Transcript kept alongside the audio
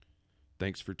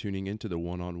Thanks for tuning in to the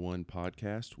One-on-One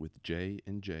podcast with Jay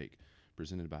and Jake,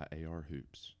 presented by AR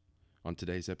Hoops. On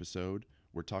today's episode,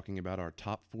 we're talking about our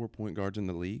top 4 point guards in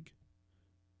the league,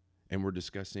 and we're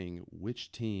discussing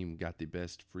which team got the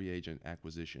best free agent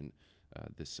acquisition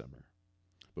this summer.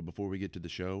 But before we get to the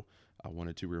show, I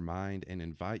wanted to remind and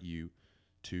invite you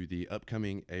to the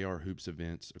upcoming AR Hoops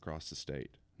events across the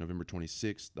state. November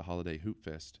 26th, the Holiday Hoop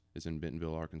Fest is in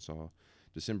Bentonville, Arkansas.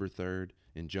 December 3rd,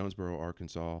 in Jonesboro,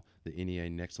 Arkansas, the NEA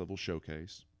Next Level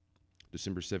Showcase.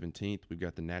 December 17th, we've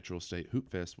got the Natural State Hoop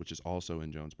Fest, which is also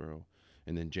in Jonesboro.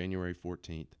 And then January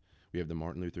 14th, we have the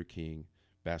Martin Luther King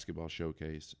Basketball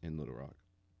Showcase in Little Rock.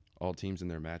 All teams and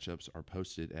their matchups are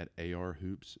posted at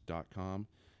arhoops.com,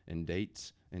 and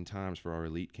dates and times for our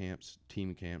elite camps,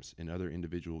 team camps, and other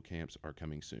individual camps are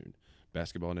coming soon.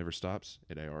 Basketball never stops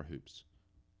at AR Hoops.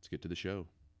 Let's get to the show.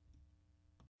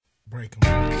 Break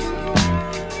 'em.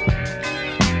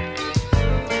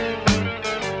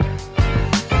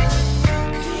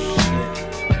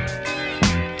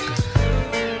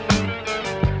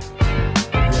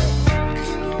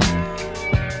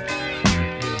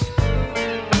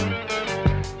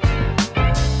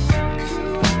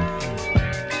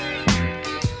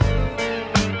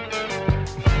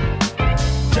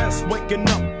 Just waking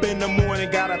up in the morning,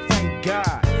 gotta thank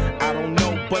God. I don't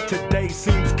know, but today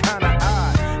seems kinda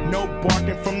odd. No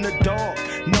barking from the dog,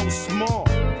 no small.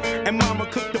 And mama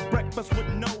cooked the breakfast with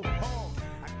no hog.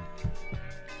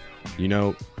 You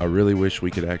know, I really wish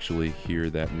we could actually hear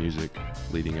that music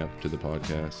leading up to the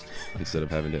podcast instead of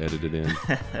having to edit it in.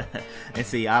 And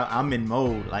see, I'm in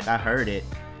mode. Like, I heard it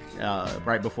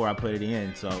right before I put it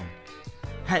in. So,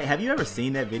 hey, have you ever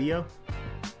seen that video?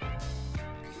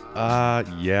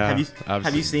 Yeah.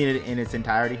 Have you seen it in its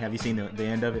entirety? Have you seen the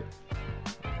end of it?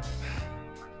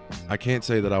 I can't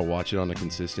say that I watch it on a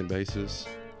consistent basis.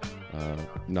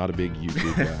 Not a big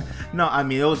YouTube guy. No, I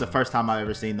mean, it was the first time I've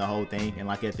ever seen the whole thing. And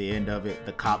like at the end of it,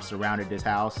 the cops surrounded his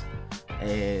house,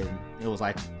 and it was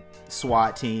like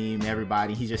SWAT team,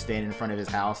 everybody. He's just standing in front of his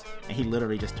house, and he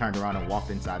literally just turned around and walked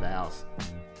inside the house.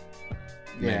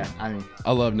 Yeah, Man, I mean,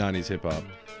 I love 90s hip hop.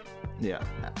 yeah,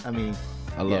 I mean,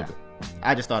 I love it.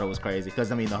 I just thought it was crazy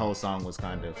because, I mean, the whole song was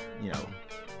kind of,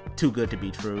 too good to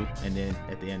be true. And then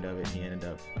at the end of it, he ended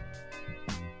up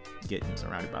getting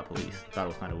surrounded by police. Thought it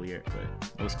was kind of weird, but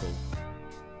it was cool.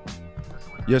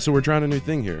 Yeah, so we're trying a new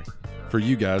thing here for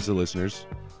you guys, the listeners,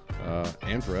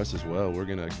 and for us as well. We're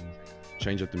going to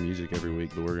change up the music every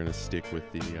week, but we're going to stick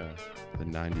with the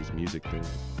 90s music thing.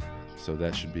 So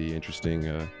that should be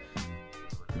interesting.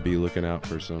 Be looking out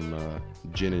for some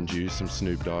Gin and Juice, some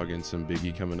Snoop Dogg, and some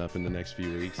Biggie coming up in the next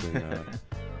few weeks.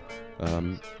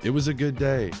 And it was a good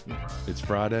day. It's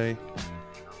Friday,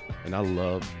 and I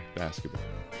love basketball.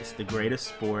 It's the greatest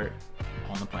sport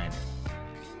on the planet.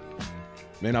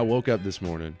 Man, I woke up this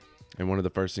morning, and one of the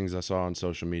first things I saw on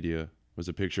social media was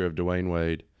a picture of Dwayne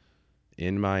Wade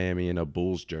in Miami in a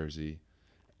Bulls jersey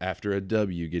after a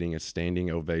W, getting a standing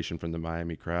ovation from the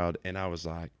Miami crowd. And I was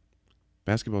like,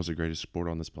 basketball is the greatest sport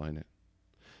on this planet.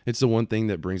 It's the one thing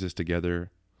that brings us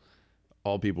together,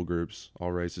 all people groups,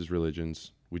 all races,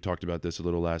 religions. We talked about this a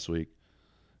little last week,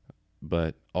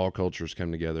 but all cultures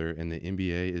come together, and the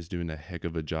NBA is doing a heck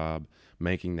of a job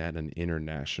making that an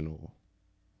international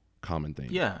common thing.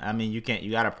 Yeah, I mean, you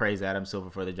got to praise Adam Silver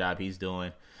for the job he's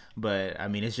doing. But, I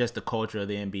mean, it's just the culture of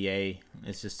the NBA.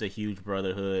 It's just a huge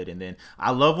brotherhood. And then I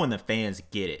love when the fans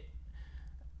get it.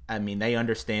 I mean, they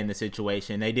understand the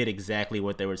situation. They did exactly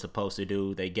what they were supposed to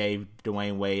do. They gave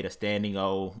Dwayne Wade a standing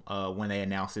O when they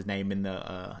announced his name in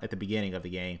the at the beginning of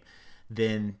the game.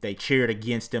 Then they cheered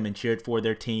against him and cheered for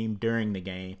their team during the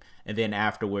game. And then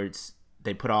afterwards,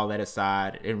 they put all that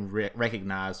aside and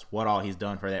recognized what all he's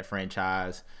done for that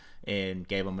franchise and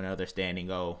gave him another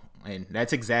standing O. And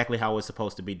that's exactly how it's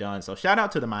supposed to be done. So shout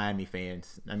out to the Miami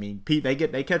fans. I mean, Pete,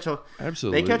 they catch a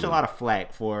lot of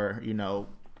flack for,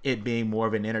 it being more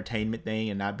of an entertainment thing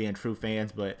and not being true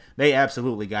fans, but they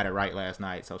absolutely got it right last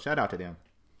night. So shout out to them.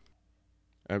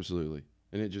 Absolutely.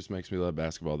 And it just makes me love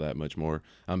basketball that much more.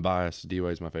 I'm biased.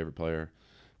 D-Wade's my favorite player.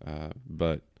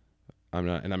 But I'm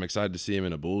not, and I'm excited to see him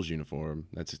in a Bulls uniform.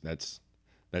 That's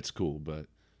cool. But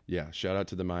yeah, shout out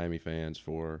to the Miami fans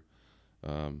for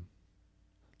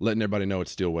letting everybody know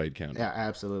it's still Wade County. Yeah,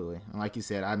 absolutely. And like you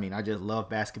said, I mean, I just love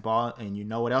basketball, and you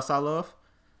know what else I love?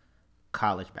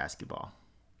 College basketball.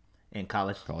 And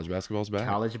college basketball's back.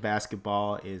 College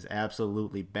basketball is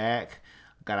absolutely back.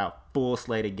 Got a full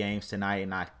slate of games tonight,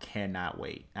 and I cannot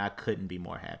wait. I couldn't be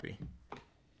more happy.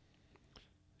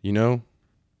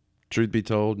 Truth be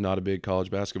told, not a big college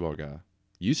basketball guy.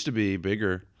 Used to be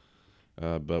bigger,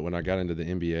 but when I got into the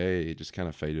NBA, it just kind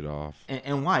of faded off.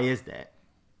 And why is that?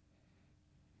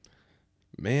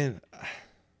 Man,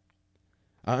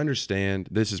 I understand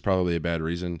this is probably a bad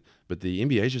reason, but the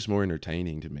NBA is just more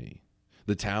entertaining to me.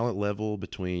 The talent level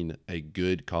between a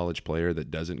good college player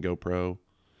that doesn't go pro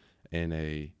and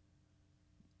a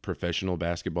professional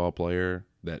basketball player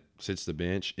that sits the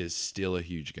bench is still a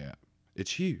huge gap.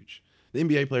 It's huge. The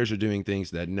NBA players are doing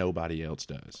things that nobody else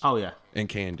does. Oh, yeah. And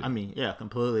can do. I mean, yeah,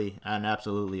 completely and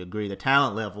absolutely agree. The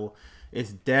talent level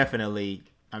is definitely,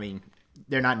 I mean,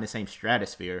 they're not in the same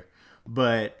stratosphere,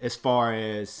 but as far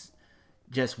as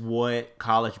just what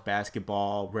college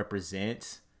basketball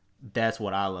represents, that's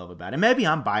what I love about it. And maybe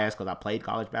I'm biased because I played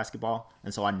college basketball,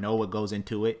 and so I know what goes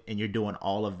into it, and you're doing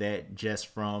all of that just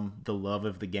from the love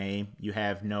of the game. You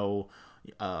have no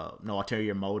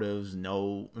ulterior motives,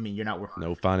 you're not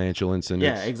no financial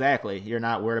incentives. Yeah, exactly. You're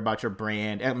not worried about your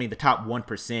brand. I mean, the top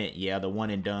 1%, yeah, the one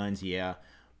and dones, yeah,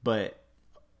 but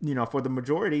for the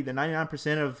majority, the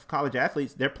 99% of college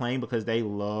athletes, they're playing because they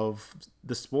love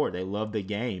the sport, they love the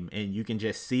game, and you can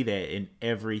just see that in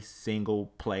every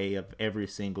single play of every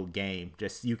single game.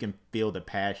 Just you can feel the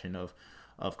passion of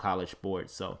college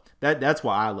sports. So that's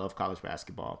why I love college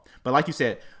basketball. But like you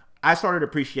said, I started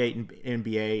appreciating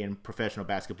NBA and professional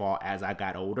basketball as I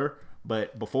got older.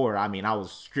 But before, I mean, I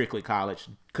was strictly college,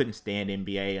 couldn't stand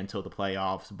NBA until the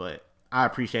playoffs. But I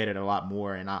appreciate it a lot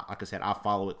more. And like I said, I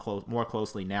follow it more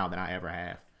closely now than I ever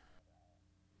have.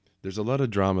 There's a lot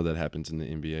of drama that happens in the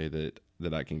NBA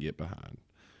that I can get behind.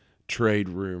 Trade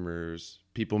rumors,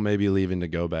 people maybe leaving to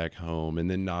go back home and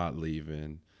then not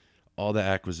leaving, all the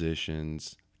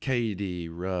acquisitions, KD,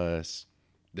 Russ.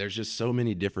 There's just so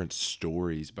many different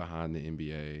stories behind the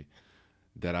NBA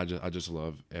that I just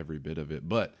love every bit of it.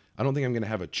 But I don't think I'm going to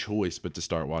have a choice but to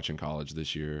start watching college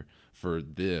this year for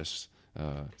this.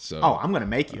 I'm going to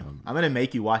make you. I'm going to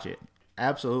make you watch it.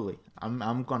 Absolutely.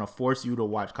 I'm going to force you to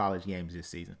watch college games this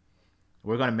season.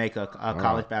 We're going to make a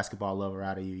college basketball lover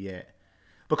out of you yet.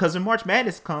 Because when March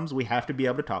Madness comes, we have to be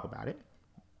able to talk about it.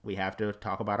 We have to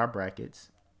talk about our brackets.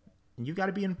 And you've got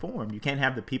to be informed. You can't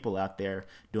have the people out there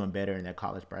doing better in their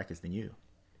college brackets than you.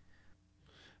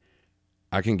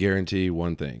 I can guarantee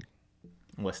one thing.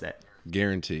 What's that?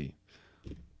 Guarantee.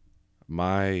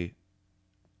 My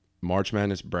March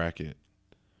Madness bracket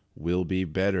will be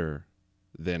better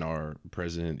than our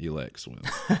president-elect's will.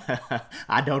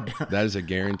 I don't. That is a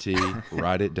guarantee.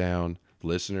 Write it down.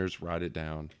 Listeners, write it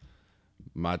down.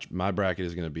 My bracket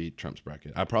is going to beat Trump's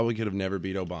bracket. I probably could have never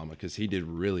beat Obama because he did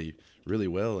really, really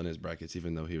well in his brackets,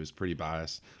 even though he was pretty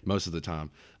biased most of the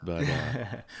time. But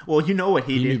well, you know what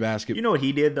he did. You know what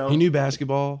he did though. He knew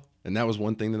basketball, and that was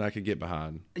one thing that I could get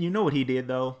behind. You know what he did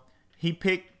though. He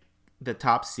picked the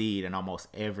top seed in almost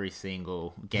every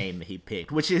single game that he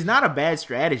picked, which is not a bad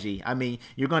strategy. I mean,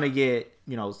 you're going to get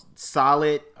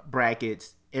solid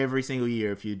brackets every single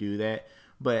year if you do that.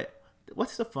 But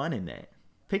what's the fun in that?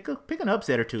 Pick an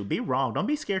upset or two. Be wrong. Don't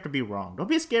be scared to be wrong. Don't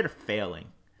be scared of failing.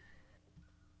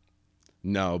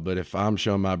 No, but if I'm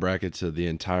showing my bracket to the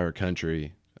entire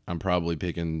country, I'm probably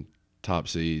picking top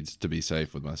seeds to be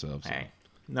safe with myself. So. Hey,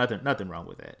 nothing wrong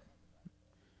with that.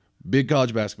 Big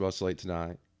college basketball slate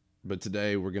tonight, but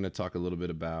today we're going to talk a little bit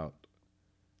about.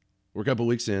 We're a couple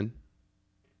weeks in,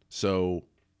 so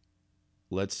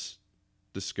let's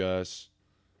discuss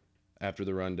after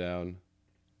the rundown.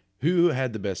 Who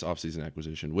had the best offseason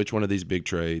acquisition? Which one of these big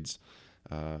trades?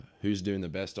 Who's doing the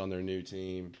best on their new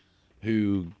team?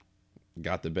 Who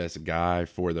got the best guy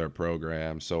for their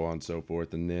program? So on and so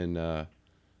forth. And then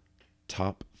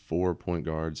top 4 point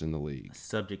guards in the league. A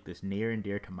subject that's near and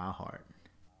dear to my heart.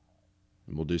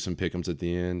 And we'll do some pick'ems at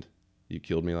the end. You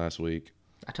killed me last week.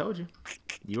 I told you.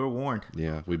 You were warned.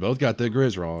 Yeah, we both got the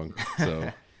Grizz wrong.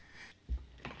 So,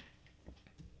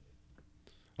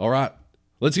 all right,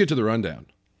 let's get to the rundown.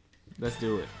 Let's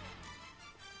do it.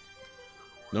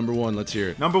 Number 1, let's hear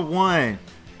it. Number 1,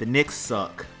 the Knicks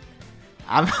suck.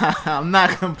 I'm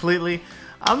not completely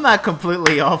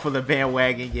off of the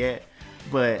bandwagon yet,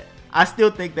 but I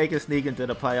still think they can sneak into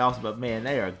the playoffs. But man,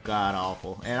 they are god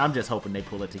awful, and I'm just hoping they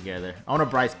pull it together. On a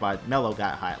bright spot, Melo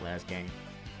got hot last game.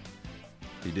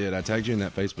 He did. I tagged you in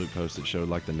that Facebook post that showed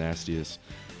like the nastiest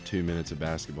 2 minutes of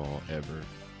basketball ever.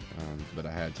 But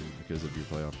I had to because of your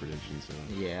playoff predictions. So.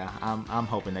 Yeah, I'm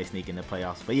hoping they sneak in the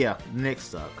playoffs. But yeah, Knicks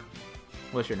suck.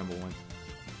 What's your number 1?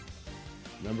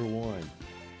 Number 1.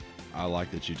 I like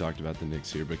that you talked about the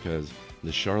Knicks here because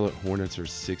the Charlotte Hornets are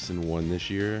 6-1 this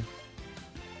year,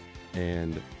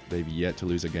 and they've yet to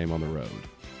lose a game on the road.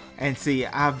 And see,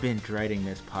 I've been dreading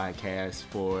this podcast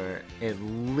for at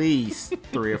least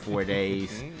 3 or 4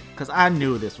 days because I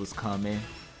knew this was coming.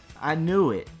 I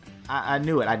knew it. I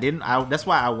knew it. That's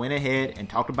why I went ahead and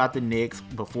talked about the Knicks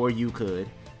before you could.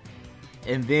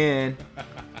 And then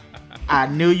I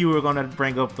knew you were gonna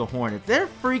bring up the Hornets. They're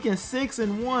freaking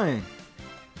 6-1.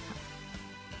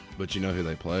 But you know who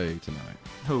they play tonight?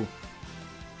 Who?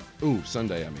 Ooh,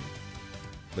 Sunday. I mean,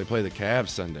 they play the Cavs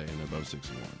Sunday, and they're both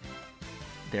 6-1.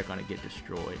 They're gonna get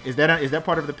destroyed. Is that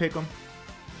part of the pick'em?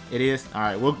 It is. All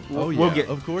right, we'll get.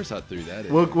 Of course, I threw that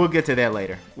in. We'll get to that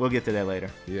later. Yeah,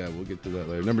 we'll get to that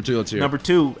later. Number 2, let's hear. Number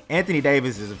 2, Anthony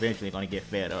Davis is eventually gonna get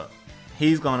fed up.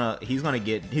 He's gonna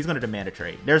demand a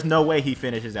trade. There's no way he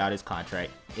finishes out his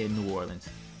contract in New Orleans.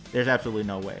 There's absolutely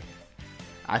no way.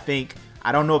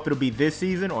 I don't know if it'll be this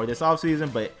season or this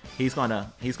offseason, but he's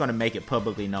gonna make it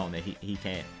publicly known that he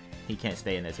can't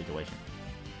stay in that situation.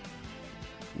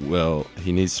 Well,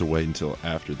 he needs to wait until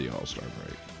after the All-Star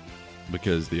break,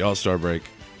 because the All-Star break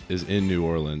is in New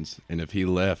Orleans, and if he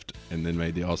left and then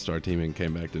made the All-Star team and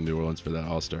came back to New Orleans for that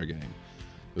All-Star game,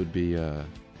 it would be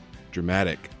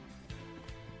dramatic.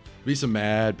 Be some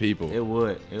mad people. It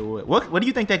would. What do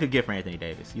you think they could get for Anthony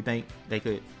Davis? You think they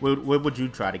could? What would you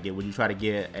try to get? Would you try to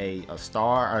get a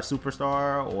star or a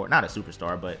superstar, or not a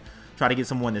superstar, but try to get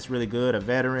someone that's really good, a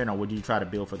veteran, or would you try to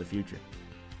build for the future?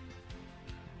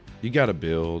 You got to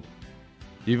build.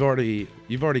 You've already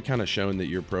kind of shown that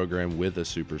your program with a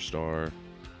superstar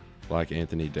like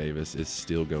Anthony Davis is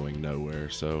still going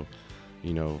nowhere. So,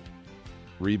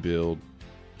 rebuild.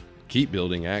 Keep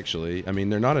building, actually. I mean,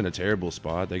 they're not in a terrible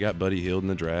spot. They got Buddy Hield in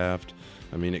the draft.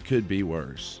 I mean, it could be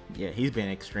worse. Yeah, he's been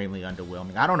extremely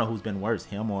underwhelming. I don't know who's been worse,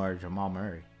 him or Jamal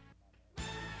Murray.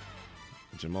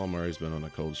 Jamal Murray's been on a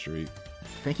cold streak.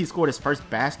 I think he scored his first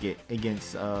basket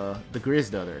against the Grizz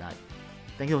the other night.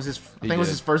 I think it was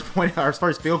his first point or his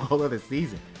first field goal of the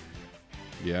season.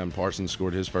 Yeah, and Parsons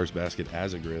scored his first basket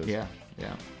as a Grizz. Yeah.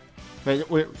 But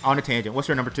we're on a tangent. What's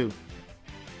your number 2?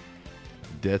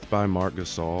 Death by Marc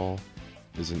Gasol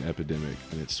is an epidemic,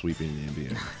 and it's sweeping the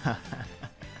NBA.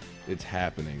 It's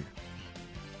happening.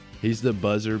 He's the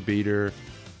buzzer beater,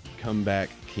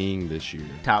 comeback king this year.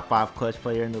 Top 5 clutch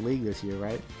player in the league this year,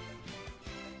 right?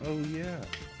 Oh yeah.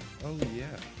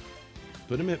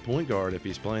 Put him at point guard if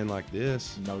he's playing like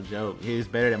this. No joke. He's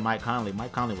better than Mike Conley.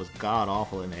 Mike Conley was god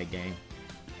awful in that game.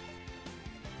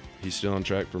 He's still on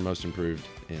track for most improved,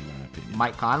 in my opinion.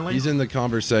 Mike Conley? He's in the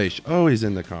conversation. Oh, he's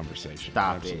in the conversation.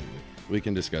 Stop Absolutely. it. We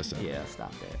can discuss that. Yeah,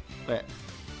 stop that. But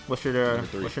what's your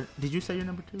Number 3? Did you say your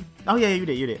number 2? Oh yeah, you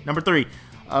did. Number 3.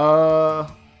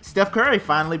 Steph Curry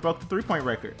finally broke the 3-point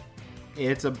record.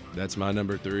 That's my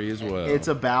number 3 as well. It's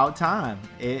about time.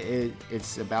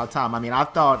 It's about time. I mean, I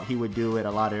thought he would do it a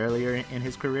lot earlier in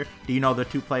his career. Do you know the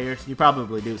 2 players? You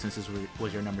probably do, since this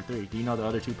was your number 3. Do you know the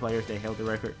other 2 players that held the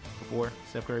record before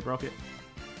Steph Curry broke it?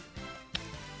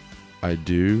 I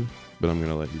do, but I'm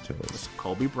gonna let you tell us. It's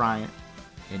Kobe Bryant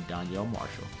and Donyell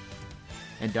Marshall.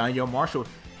 And Donyell Marshall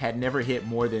had never hit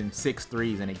more than 6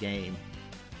 threes in a game,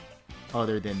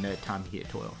 other than the time he hit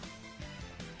 12.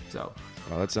 So.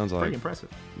 Oh, that sounds like pretty impressive.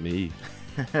 Me.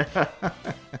 Do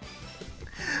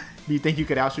you think you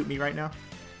could outshoot me right now?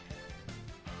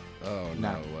 Oh,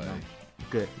 no way.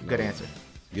 No. Good answer.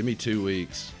 Give me 2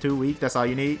 weeks. 2 weeks, that's all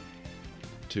you need?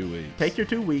 2 weeks. Take your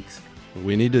 2 weeks.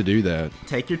 We need to do that.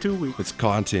 Take your 2 weeks. It's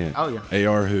content. Oh, yeah.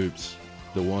 AR Hoops,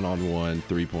 the one-on-one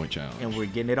 3-point challenge. And we're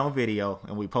getting it on video,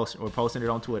 and we're posting it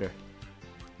on Twitter.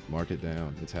 Mark it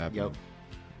down. It's happening. Yep.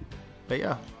 But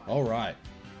yeah. All right.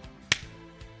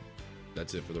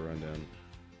 That's it for the rundown.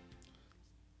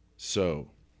 So,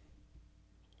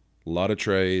 a lot of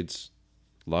trades,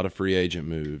 a lot of free agent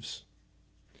moves.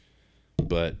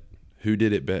 But who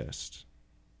did it best?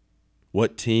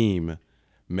 What team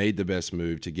made the best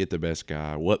move to get the best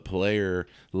guy? What player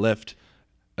left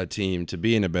a team to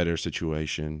be in a better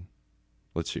situation?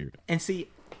 Let's hear it. And see,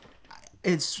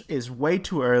 it's way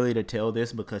too early to tell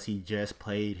this because he just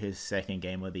played his second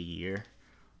game of the year.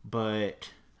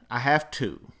 But I have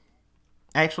 2.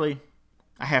 Actually,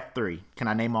 I have 3. Can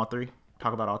I name all 3?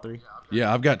 Talk about all 3?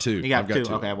 Yeah, I've got 2. You got 2.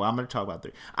 Okay, well, I'm going to talk about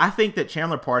 3. I think that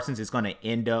Chandler Parsons is going to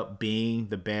end up being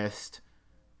the best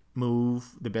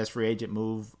free agent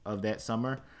move of that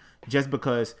summer, just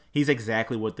because he's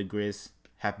exactly what the Grizz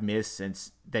have missed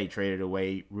since they traded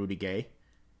away Rudy Gay.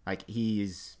 Like,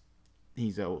 he's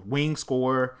a wing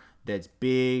scorer that's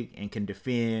big and can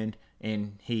defend,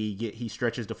 and he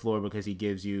stretches the floor because he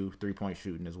gives you 3-point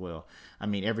shooting as well. I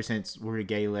mean, ever since Rudy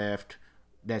Gay left,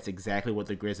 that's exactly what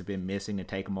the Grizz have been missing to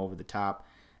take him over the top.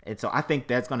 And so I think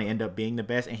that's going to end up being the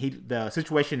best. And the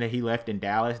situation that he left in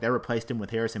Dallas, they replaced him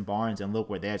with Harrison Barnes, and look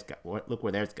where that's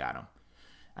got him.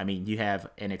 I mean, you have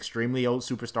an extremely old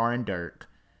superstar in Dirk,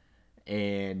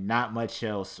 and not much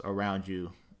else around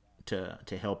you to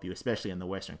help you, especially in the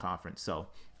Western Conference. So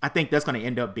I think that's going to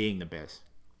end up being the best.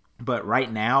 But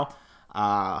right now,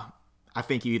 I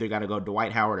think you either got to go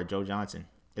Dwight Howard or Joe Johnson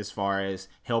as far as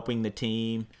helping the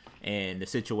team and the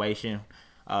situation.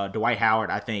 Dwight Howard,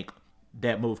 I think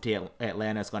that move to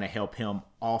Atlanta is going to help him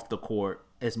off the court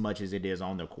as much as it is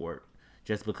on the court.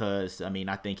 Just because, I mean,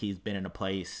 I think he's been in a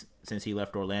place since he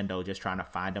left Orlando just trying to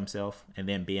find himself, and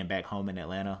then being back home in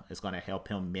Atlanta is going to help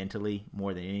him mentally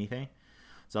more than anything.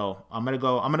 So I'm gonna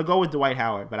go with Dwight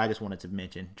Howard, but I just wanted to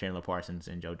mention Chandler Parsons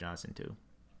and Joe Johnson too.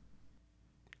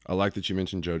 I like that you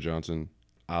mentioned Joe Johnson.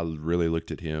 I really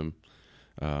looked at him,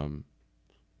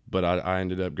 but I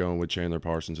ended up going with Chandler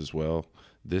Parsons as well.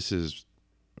 This is,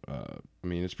 I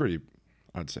mean, it's pretty.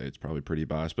 I'd say it's probably pretty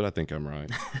biased, but I think I'm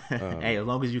right. Hey, as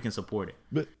long as you can support it.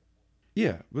 But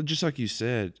yeah, but just like you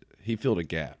said, he filled a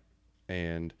gap,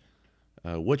 and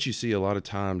what you see a lot of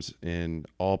times in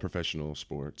all professional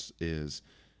sports is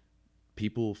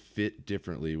people fit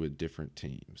differently with different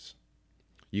teams.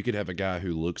 You could have a guy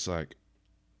who looks like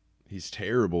he's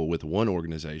terrible with one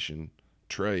organization,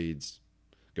 trades,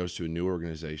 goes to a new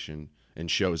organization,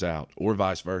 and shows out, or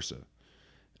vice versa.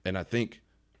 And I think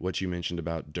what you mentioned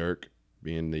about Dirk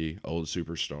being the old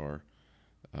superstar,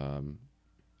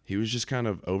 he was just kind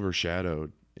of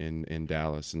overshadowed in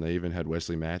Dallas. And they even had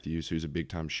Wesley Matthews, who's a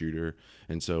big-time shooter.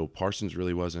 And so Parsons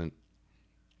really wasn't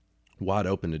wide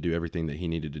open to do everything that he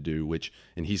needed to do,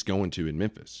 and he's going to in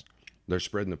Memphis. They've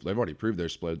already proved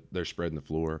they're spreading the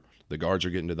floor. The guards are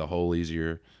getting to the hole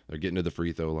easier. They're getting to the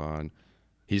free throw line.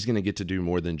 He's going to get to do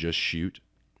more than just shoot,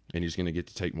 and he's going to get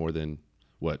to take more than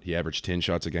he averaged 10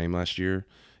 shots a game last year.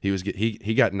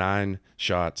 He got 9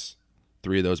 shots,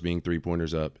 3 of those being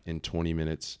 3-pointers up in 20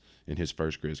 minutes in his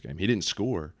first Grizz game. He didn't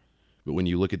score, but when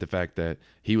you look at the fact that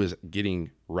he was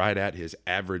getting right at his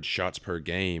average shots per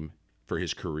game for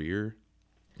his career,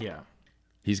 yeah,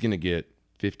 he's going to get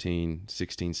 15,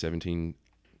 16, 17,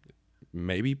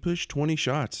 maybe push 20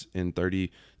 shots in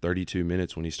 30, 32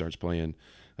 minutes when he starts playing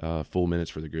full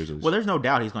minutes for the Grizzlies. Well, there's no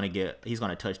doubt he's going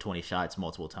to touch 20 shots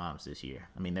multiple times this year.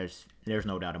 I mean, there's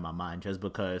no doubt in my mind, just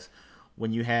because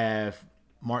when you have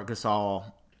Marc Gasol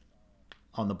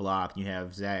on the block, you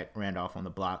have Zach Randolph on the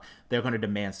block, they're going to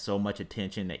demand so much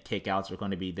attention that kickouts are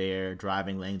going to be there,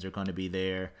 driving lanes are going to be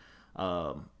there.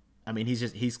 I mean,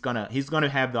 he's gonna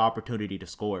have the opportunity to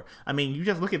score. I mean, you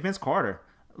just look at Vince Carter.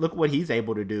 Look what he's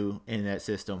able to do in that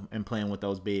system and playing with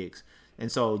those bigs.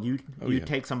 And so you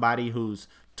take somebody who's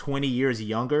 20 years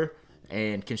younger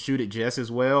and can shoot it just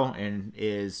as well and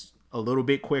is a little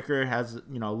bit quicker, has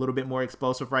a little bit more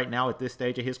explosive right now at this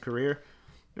stage of his career.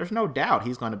 There's no doubt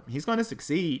he's gonna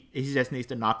succeed. He just needs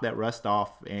to knock that rust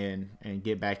off and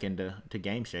get back into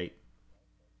game shape.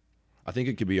 I think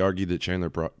it could be argued that Chandler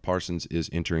Parsons is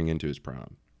entering into his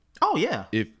prime. Oh, yeah.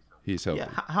 If he's healthy. Yeah.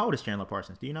 How old is Chandler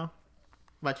Parsons? Do you know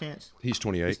by chance? He's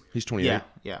 28. He's 28.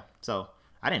 Yeah. So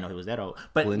I didn't know he was that old.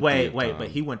 But but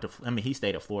he he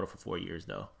stayed at Florida for 4 years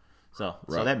though. So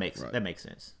that makes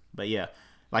sense. But yeah,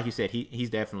 like you said,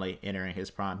 he's definitely entering his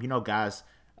prime. Guys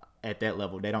at that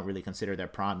level, they don't really consider their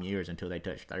prime years until they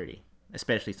touch 30,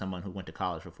 especially someone who went to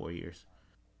college for 4 years.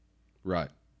 Right.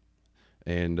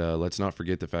 And let's not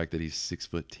forget the fact that he's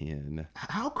 6'10".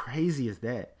 How crazy is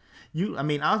that? I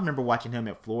remember watching him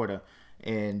at Florida,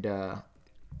 and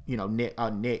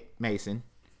Nick Mason,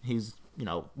 he's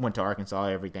went to Arkansas,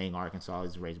 everything Arkansas,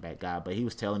 is a Razorback guy, but he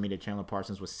was telling me that Chandler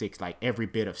Parsons was every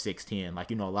bit of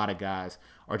 6'10". A lot of guys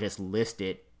are just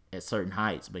listed at certain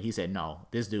heights, but he said no,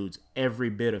 this dude's every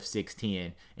bit of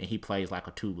 6'10", and he plays like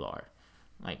a 2 guard.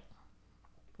 Like,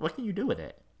 what can you do with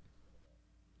that?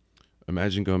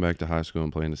 Imagine going back to high school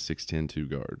and playing a 6'10" 2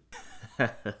 guard.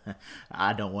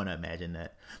 I don't want to imagine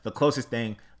that. The closest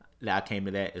thing that I came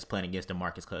to that is playing against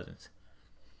DeMarcus Cousins.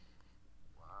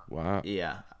 Wow.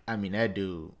 Yeah. I mean, that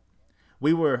dude.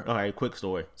 All right, quick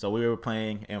story. So we were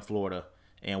playing in Florida,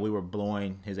 and we were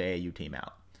blowing his AAU team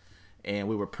out. And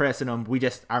we were pressing him.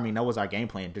 That was our game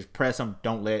plan. Just press him.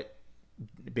 Don't let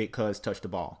Big Cuz touch the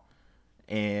ball.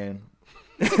 And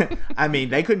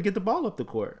they couldn't get the ball up the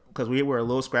court because we were a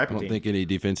little scrappy team. I don't think any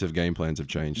defensive game plans have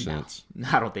changed since.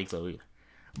 I don't think so either.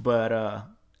 But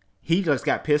he just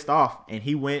got pissed off, and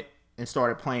he went and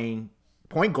started playing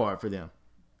point guard for them.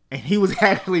 And he was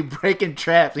actually breaking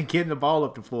traps and getting the ball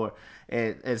up the floor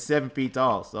at 7 feet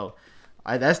tall. So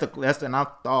and I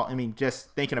thought, just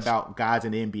thinking about guys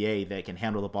in the NBA that can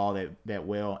handle the ball that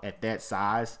well at that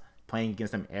size, playing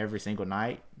against them every single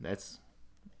night,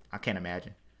 I can't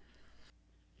imagine.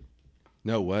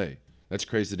 No way. That's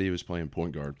crazy that he was playing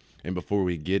point guard. And before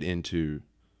we get into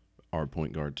our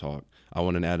point guard talk, I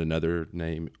want to add another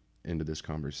name into this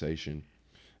conversation.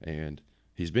 And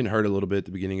he's been hurt a little bit at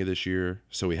the beginning of this year,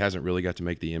 so he hasn't really got to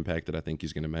make the impact that I think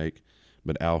he's going to make.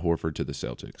 but Al Horford to the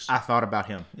Celtics. I thought about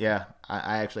him. Yeah,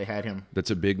 I actually had him.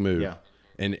 That's a big move. Yeah.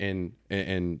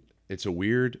 And it's a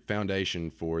weird foundation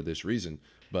for this reason,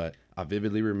 but I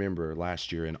vividly remember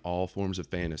last year in all forms of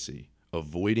fantasy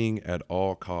avoiding at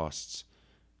all costs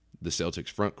the Celtics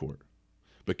front court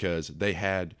because they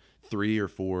had 3 or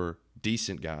 4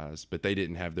 decent guys, but they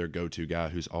didn't have their go-to guy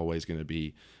who's always going to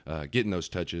be getting those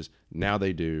touches. Now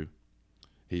they do.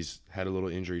 He's had a little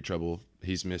injury trouble.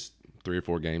 He's missed 3 or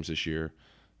 4 games this year,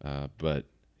 but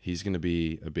he's going to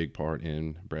be a big part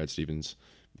in Brad Stevens'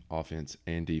 offense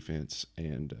and defense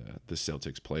and the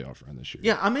Celtics playoff run this year.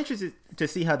 Yeah, I'm interested to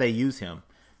see how they use him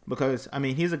because, I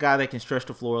mean, he's a guy that can stretch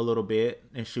the floor a little bit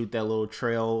and shoot that little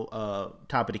trail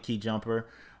top of the key jumper,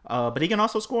 but he can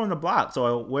also score in the block.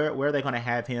 So where are they going to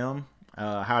have him?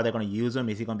 How are they going to use him?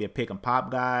 Is he going to be a pick and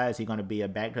pop guy? Is he going to be a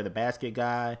back to the basket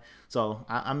guy? So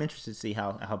I'm interested to see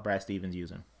how Brad Stevens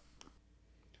uses him.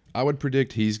 I would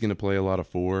predict he's going to play a lot of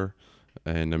 4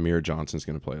 and Amir Johnson's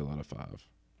going to play a lot of 5.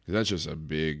 Because that's just a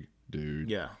big dude.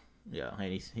 Yeah,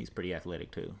 and he's pretty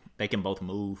athletic too. They can both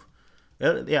move.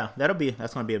 That's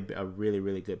going to be a really,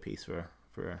 really good piece for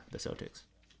the Celtics.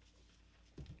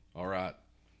 All right.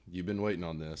 You've been waiting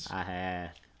on this. I have.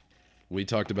 We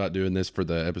talked about doing this for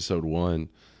the episode 1,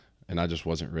 and I just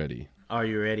wasn't ready. Are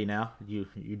you ready now? You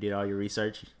did all your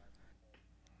research?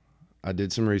 I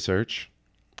did some research.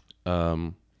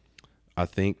 I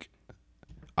think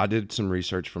I did some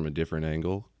research from a different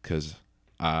angle because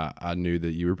I knew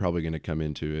that you were probably going to come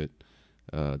into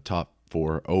it top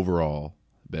 4 overall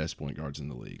best point guards in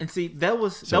the league. And see, that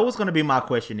was going to be my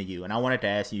question to you, and I wanted to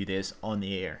ask you this on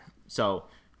the air. So,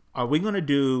 are we going to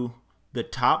do the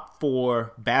top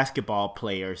 4 basketball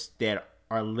players that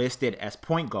are listed as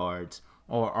point guards,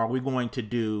 or are we going to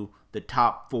do the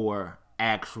top 4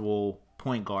 actual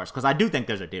point guards? Because I do think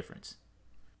there's a difference.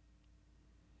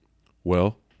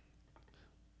 Well,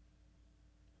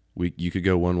 you could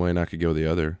go one way and I could go the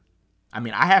other. I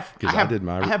mean, I have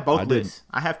both lists.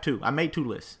 I have 2. I made 2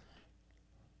 lists.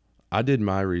 I did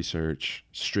my research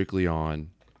strictly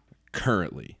on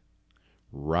currently,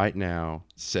 right now,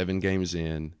 7 games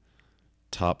in,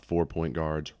 top 4 point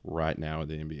guards right now in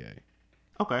the NBA.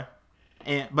 Okay.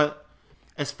 But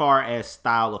as far as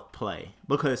style of play,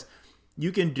 because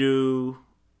you can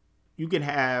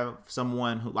have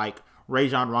someone who like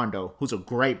Rajon Rondo, who's a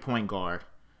great point guard,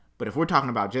 but if we're talking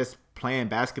about just playing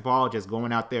basketball, just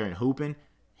going out there and hooping,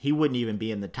 he wouldn't even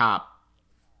be in the top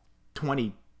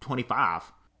 20,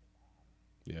 25.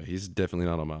 Yeah, he's definitely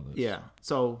not on my list. Yeah.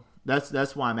 So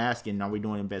that's why I'm asking, are we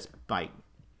doing best like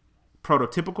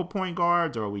prototypical point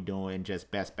guards, or are we doing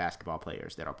just best basketball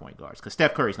players that are point guards? Because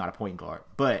Steph Curry's not a point guard,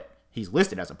 but he's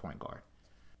listed as a point guard.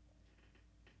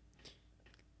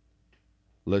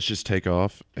 Let's just take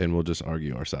off and we'll just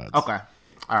argue our sides. Okay.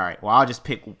 All right. Well, I'll just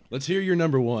pick. Let's hear your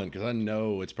number 1 because I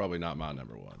know it's probably not my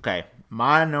number 1. Okay.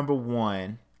 My number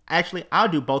 1. Actually, I'll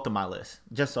do both of my lists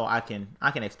just so I can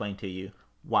explain to you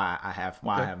why I have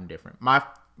them different. My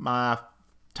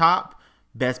top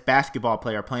best basketball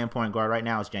player playing point guard right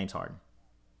now is James Harden.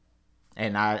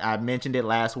 And I mentioned it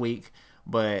last week,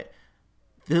 but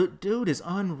the dude is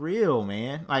unreal,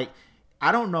 man. Like,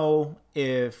 I don't know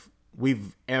if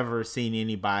we've ever seen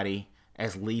anybody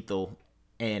as lethal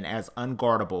and as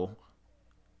unguardable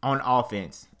on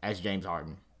offense as James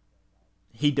Harden.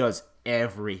 He does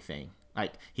everything.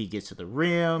 Like, he gets to the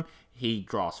rim, he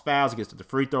draws fouls, he gets to the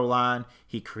free throw line,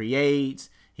 he creates,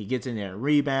 he gets in there and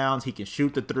rebounds, he can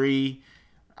shoot the 3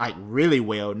 like really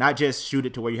well, not just shoot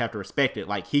it to where you have to respect it.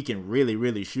 Like, he can really,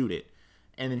 really shoot it.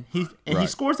 And he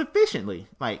scores efficiently.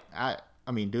 Like, I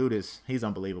mean, dude he's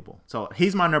unbelievable. So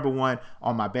he's my number 1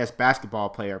 on my best basketball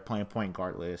player playing point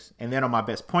guard list. And then on my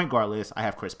best point guard list, I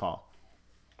have Chris Paul.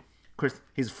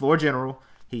 He's a floor general.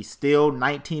 He's still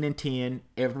 19-10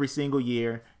 every single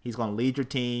year. He's going to lead your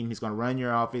team. He's going to run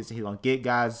your offense. He's going to get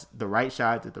guys the right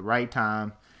shots at the right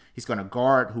time. He's going to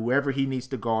guard whoever he needs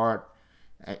to guard.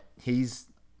 He's,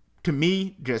 to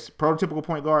me, just prototypical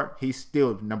point guard. He's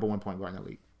still the number 1 point guard in the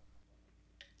league.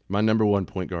 My number 1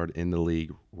 point guard in the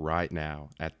league right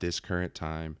now at this current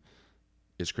time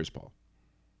is Chris Paul.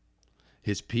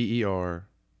 His PER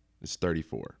is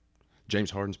 34.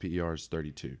 James Harden's PER is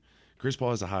 32. Chris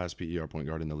Paul is the highest PER point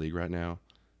guard in the league right now.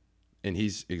 And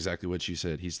he's exactly what you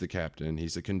said. He's the captain.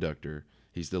 He's the conductor.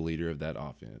 He's the leader of that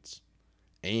offense.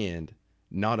 And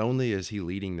not only is he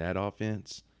leading that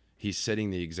offense, he's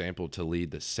setting the example to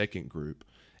lead the second group.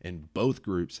 And both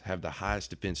groups have the highest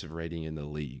defensive rating in the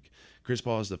league. Chris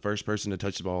Paul is the first person to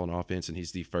touch the ball on offense, and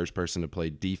he's the first person to play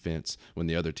defense when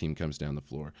the other team comes down the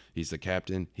floor. He's the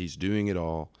captain. He's doing it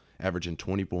all, averaging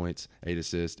 20 points, 8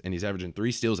 assists, and he's averaging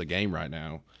 3 steals a game right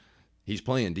now. he's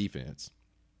playing defense.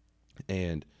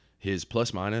 And his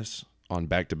plus minus on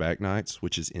back-to-back nights,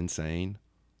 which is insane,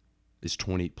 is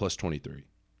 20 plus 23.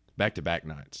 Back-to-back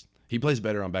nights. He plays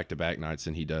better on back-to-back nights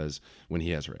than he does when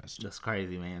he has rest. That's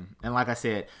crazy, man. And like I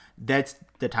said, that's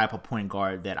the type of point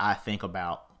guard that I think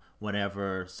about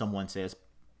whenever someone says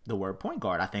the word point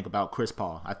guard. I think about Chris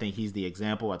Paul. I think he's the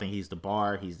example. I think he's the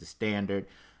bar. He's the standard.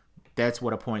 That's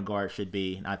what a point guard should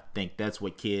be. And I think that's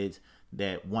what kids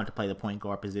that want to play the point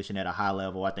guard position at a high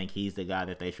level, I think he's the guy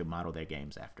that they should model their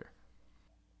games after.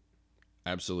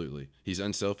 Absolutely. He's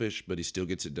unselfish, but he still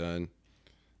gets it done.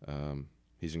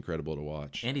 He's incredible to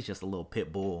watch. And he's just a little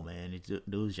pit bull, man.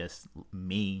 Dude's just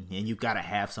mean. And you got to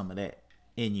have some of that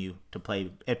in you to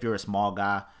play. If you're a small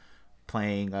guy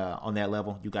playing on that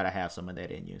level, you got to have some of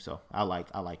that in you. So I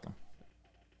like him.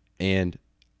 And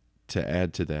to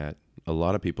add to that, a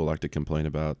lot of people like to complain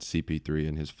about CP3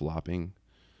 and his flopping.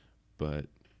 But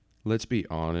let's be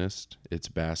honest, it's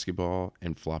basketball,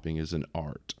 and flopping is an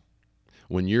art.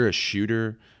 When you're a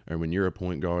shooter or when you're a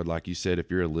point guard, like you said,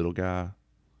 if you're a little guy,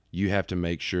 you have to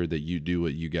make sure that you do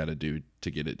what you got to do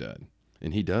to get it done.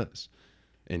 And he does.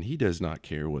 And he does not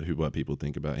care what people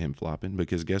think about him flopping,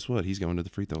 because guess what? He's going to the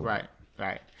free throw line.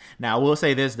 Right. Now, I will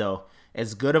say this, though.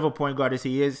 As good of a point guard as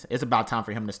he is, it's about time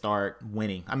for him to start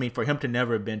winning. I mean, for him to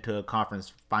never have been to a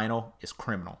conference final is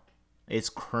criminal. It's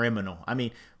criminal. I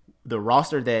mean, the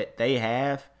roster that they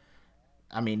have,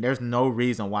 I mean, there's no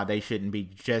reason why they shouldn't be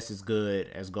just as good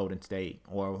as Golden State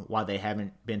or why they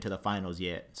haven't been to the finals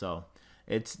yet. So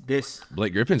it's this.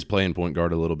 Blake Griffin's playing point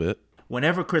guard a little bit.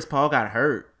 Whenever Chris Paul got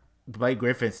hurt, Blake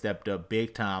Griffin stepped up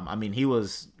big time. I mean, he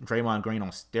was Draymond Green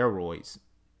on steroids.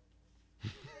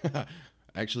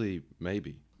 Actually,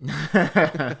 maybe.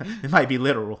 It might be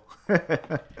literal.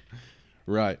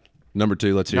 Right. Number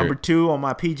 2, let's hear Number it. 2 on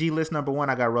my PG list. Number 1,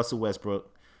 I got Russell Westbrook.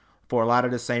 For a lot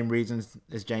of the same reasons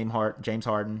as James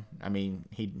Harden. I mean,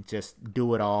 he just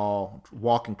do it all,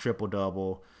 walking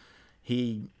triple-double.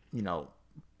 He,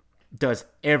 does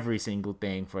every single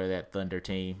thing for that Thunder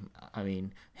team. I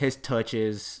mean, his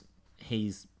touches,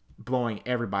 he's blowing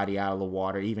everybody out of the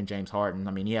water, even James Harden.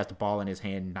 I mean, he has the ball in his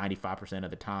hand 95% of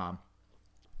the time.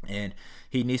 And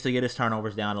he needs to get his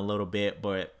turnovers down a little bit,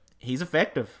 but he's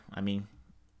effective. I mean,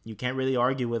 you can't really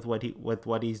argue with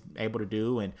what he's able to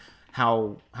do and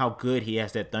how good he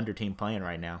has that Thunder team playing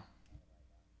right now.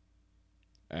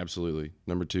 Absolutely.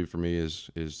 Number 2 for me is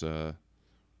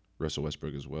Russell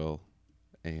Westbrook as well.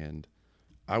 And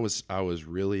I was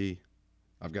really,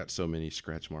 I've got so many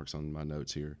scratch marks on my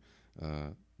notes here,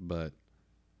 but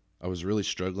I was really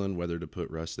struggling whether to put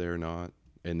Russ there or not.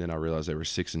 And then I realized they were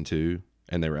 6-2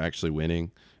 and they were actually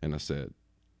winning. And I said,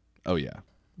 oh yeah,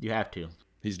 you have to.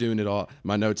 He's doing it all.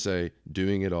 My notes say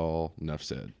doing it all. Enough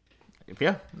said.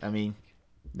 Yeah. I mean,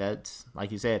 that's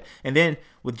like you said. And then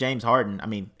with James Harden, I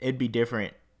mean, it'd be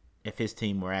different if his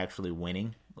team were actually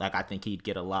winning. Like, I think he'd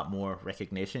get a lot more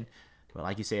recognition. But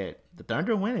like you said, the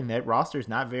Thunder winning. That roster's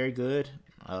not very good,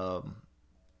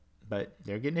 but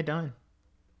they're getting it done.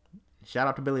 Shout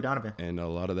out to Billy Donovan. And a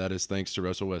lot of that is thanks to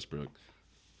Russell Westbrook.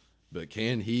 But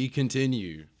can he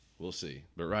continue? We'll see.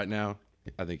 But right now,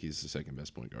 I think he's the second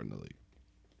best point guard in the league.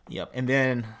 Yep. And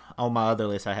then on my other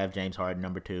list, I have James Harden,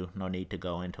 number 2. No need to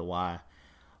go into why.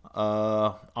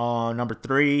 On number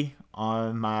 3,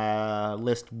 on my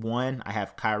list 1, I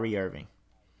have Kyrie Irving.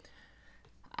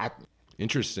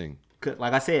 Interesting.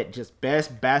 Like I said, just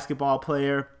best basketball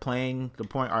player playing the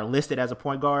point or listed as a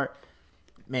point guard.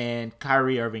 Man,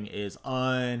 Kyrie Irving is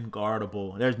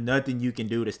unguardable. There's nothing you can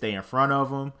do to stay in front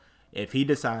of him. If he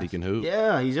decides, he can hoop.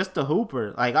 Yeah, he's just a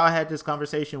hooper. Like, I had this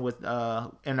conversation with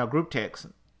in a group text,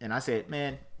 and I said,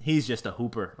 man, he's just a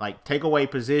hooper. Like, take away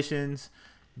positions,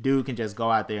 dude can just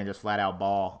go out there and just flat out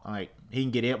ball. Like, he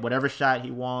can get it whatever shot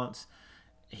he wants.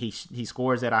 He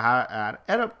scores at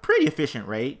a pretty efficient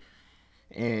rate,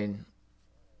 and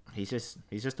he's just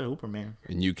a hooper, man.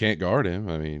 And you can't guard him.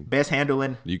 I mean, best handle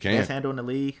in the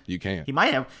league. You can't. He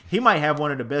might have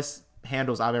one of the best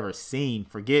handles I've ever seen.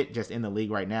 Forget just in the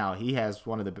league right now. He has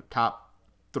one of the top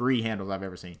 3 handles I've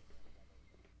ever seen.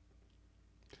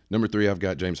 Number 3, I've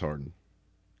got James Harden.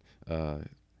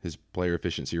 His player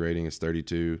efficiency rating is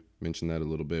 32. Mentioned that a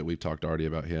little bit. We've talked already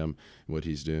about him and what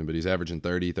he's doing, but he's averaging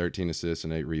 30, 13 assists,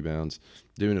 and 8 rebounds.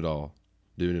 Doing it all.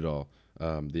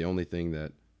 The only thing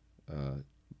that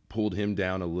pulled him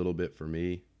down a little bit for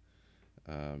me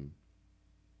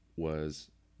was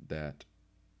that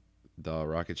the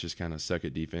Rockets just kind of suck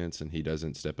at defense, and he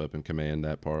doesn't step up and command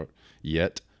that part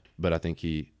yet. But I think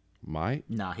he might.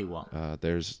 No, he won't.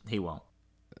 He won't.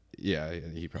 Yeah,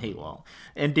 he probably won't.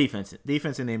 And defense in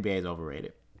the NBA is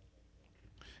overrated.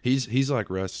 He's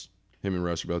like Russ. Him and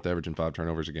Russ are both averaging 5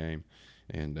 turnovers a game,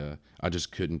 and I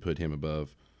just couldn't put him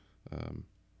above.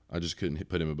 I just couldn't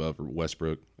put him above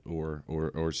Westbrook or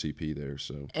CP there.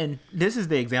 So, and this is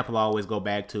the example I always go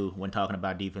back to when talking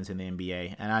about defense in the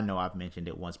NBA. And I know I've mentioned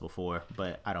it once before,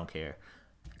 but I don't care.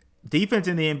 Defense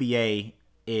in the NBA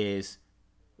is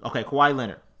okay. Kawhi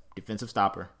Leonard, defensive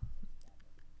stopper.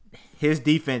 His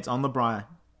defense on LeBron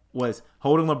was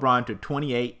holding LeBron to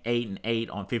 28, 8, and 8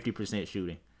 on 50%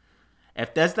 shooting.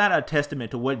 If that's not a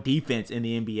testament to what defense in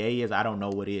the NBA is, I don't know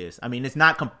what is. I mean, it's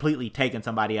not completely taking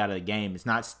somebody out of the game. It's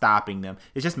not stopping them.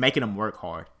 It's just making them work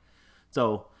hard.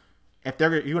 So if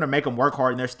you're going to make them work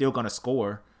hard and they're still going to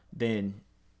score, then,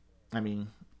 I mean,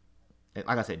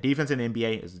 like I said, defense in the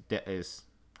NBA is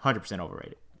 100%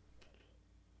 overrated.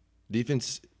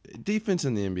 defense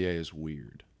in the NBA is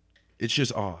weird. It's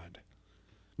just odd.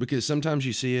 Because sometimes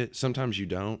you see it, sometimes you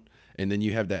don't. And then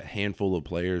you have that handful of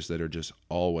players that are just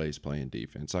always playing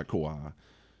defense, like Kawhi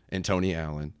and Tony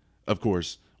Allen. Of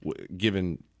course,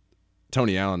 given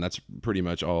Tony Allen, that's pretty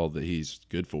much all that he's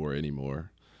good for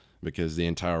anymore, because the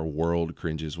entire world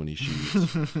cringes when he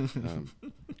shoots.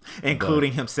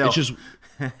 Including himself. It's just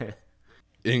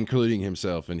including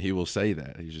himself, and he will say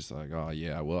that. He's just like, oh,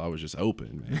 yeah, well, I was just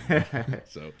open, man.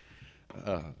 So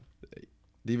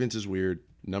defense is weird.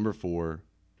 Number 4,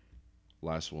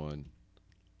 last one.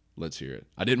 Let's hear it.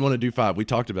 I didn't want to do 5. We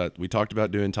talked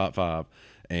about doing top 5,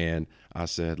 and I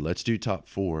said let's do top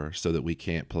 4 so that we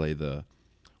can't play the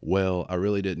I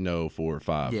really didn't know 4 or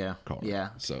 5 card. Yeah.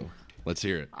 So let's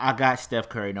hear it. I got Steph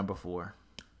Curry number 4.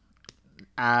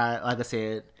 Like I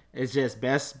said, it's just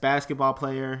best basketball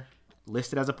player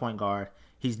listed as a point guard.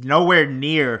 He's nowhere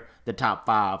near the top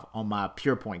 5 on my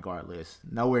pure point guard list.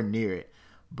 Nowhere near it.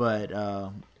 But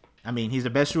I mean, he's the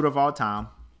best shooter of all time.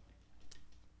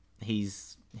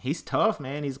 He's tough,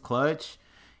 man. He's clutch.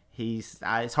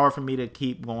 It's hard for me to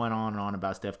keep going on and on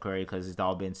about Steph Curry because it's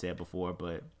all been said before,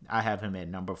 but I have him at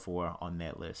number 4 on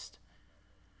that list.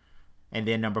 And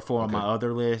then number 4 on my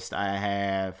other list, I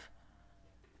have,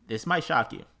 this might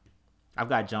shock you, I've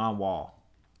got John Wall.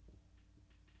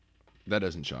 That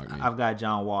doesn't shock me. I've got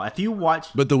John Wall. If you watch,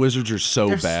 but the Wizards are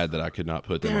so bad that I could not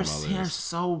put them on my list. They're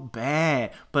so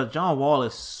bad, but John Wall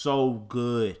is so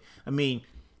good. I mean,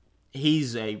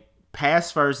 he's a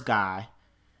pass-first guy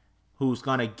who's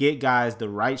going to get guys the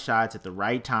right shots at the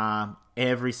right time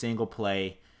every single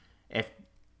play.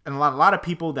 And a lot of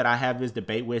people that I have this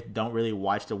debate with don't really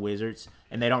watch the Wizards,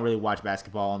 and they don't really watch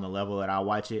basketball on the level that I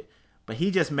watch it. But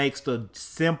he just makes the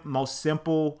most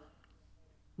simple,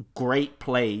 great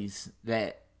plays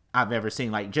that I've ever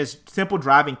seen. Like, just simple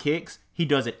driving kicks. He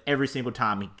does it every single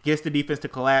time. He gets the defense to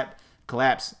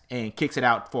collapse and kicks it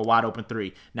out for a wide open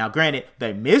 3. Now, granted,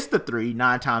 they missed the 3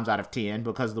 9 times out of 10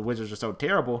 because the Wizards are so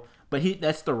terrible, but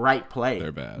that's the right play.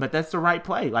 They're bad. But that's the right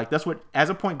play. Like, that's what, as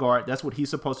a point guard, that's what he's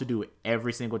supposed to do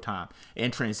every single time.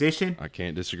 In transition, I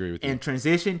can't disagree with you. In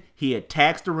transition, he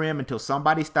attacks the rim until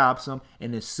somebody stops him,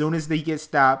 and as soon as he gets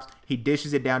stopped, he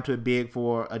dishes it down to a big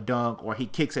for a dunk, or he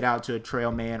kicks it out to a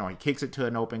trail man, or he kicks it to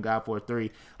an open guy for a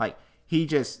 3. Like, he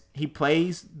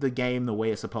plays the game the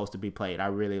way it's supposed to be played. I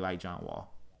really like John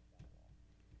Wall.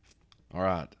 All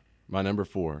right. My number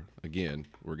 4. Again,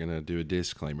 we're going to do a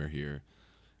disclaimer here.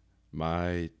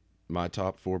 My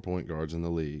top 4 point guards in the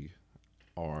league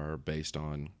are based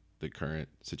on the current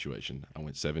situation. I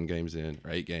went 7 games in,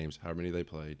 or 8 games, however many they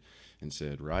played, and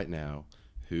said right now,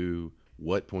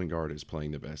 what point guard is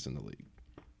playing the best in the league?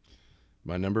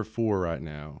 My number 4 right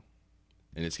now,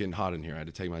 and it's getting hot in here. I had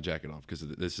to take my jacket off because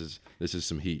this is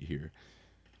some heat here.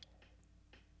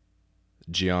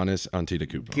 Giannis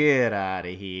Antetokounmpo. Get out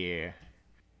of here.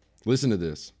 Listen to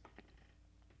this.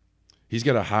 He's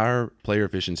got a higher player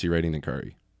efficiency rating than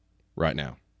Curry right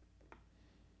now.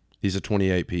 He's a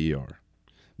 28 PER.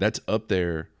 That's up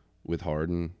there with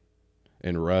Harden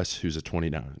and Russ, who's a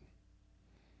 29.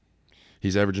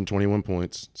 He's averaging 21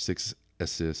 points, 6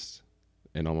 assists,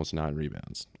 and almost 9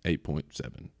 rebounds.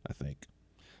 8.7, I think.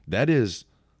 That is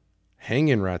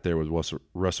hanging right there with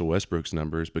Russell Westbrook's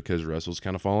numbers because Russell's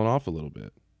kind of fallen off a little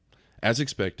bit. As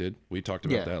expected. We talked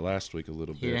about that last week a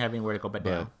little bit. He didn't have anywhere to go but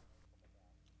down.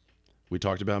 We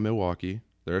talked about Milwaukee.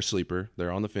 They're a sleeper.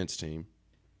 They're on the fence team.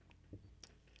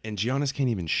 And Giannis can't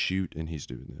even shoot, and he's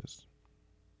doing this.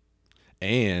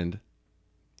 And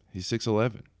he's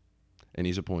 6'11", and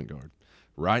he's a point guard.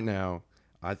 Right now,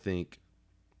 I think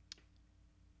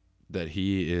that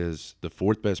he is the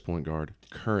 4th best point guard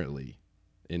currently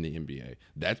in the NBA.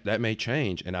 That may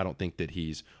change, and I don't think that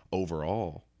he's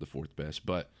overall the 4th best.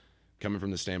 But coming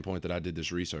from the standpoint that I did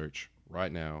this research,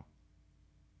 right now,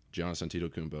 Giannis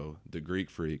Antetokounmpo, the Greek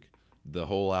Freak, the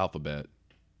whole alphabet,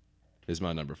 is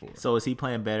my number 4. So is he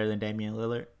playing better than Damian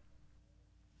Lillard?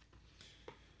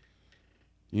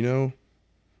 You know,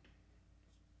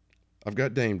 I've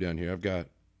got Dame down here. I've got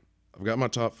my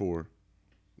top 4,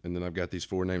 and then I've got these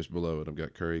 4 names below it. I've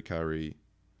got Curry, Kyrie,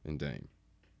 and Dame.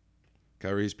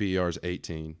 Kyrie's PER is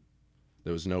 18.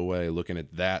 There was no way, looking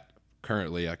at that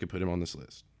currently, I could put him on this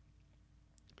list.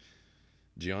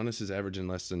 Giannis is averaging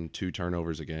less than 2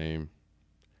 turnovers a game.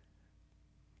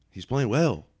 He's playing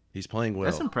well.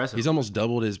 That's impressive. He's almost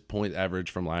doubled his point average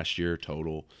from last year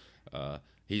total.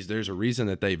 There's a reason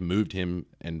that they've moved him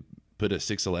and put a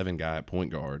 6'11" guy at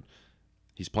point guard.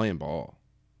 He's playing ball.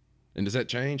 And does that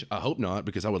change? I hope not,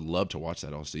 because I would love to watch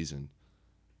that all season.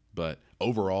 But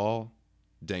overall,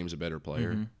 Dame's a better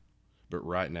player. Mm-hmm. But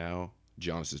right now,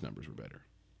 Giannis's numbers were better.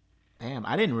 Damn,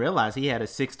 I didn't realize he had a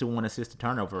 6-to-1 assist to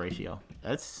turnover ratio.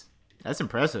 That's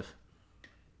impressive.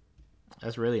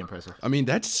 That's really impressive. I mean,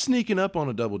 that's sneaking up on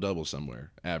a double-double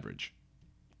somewhere, average.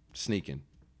 Sneaking.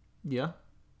 Yeah.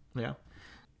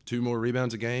 2 more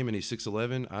rebounds a game, and he's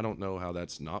 6'11". I don't know how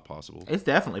that's not possible. It's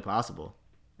definitely possible.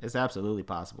 It's absolutely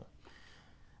possible.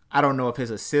 I don't know if his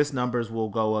assist numbers will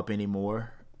go up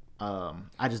anymore.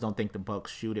 I just don't think the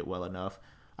Bucks shoot it well enough.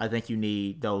 I think you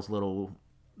need those little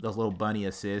bunny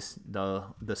assists,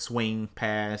 the swing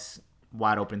pass,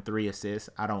 wide open 3 assists.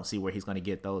 I don't see where he's going to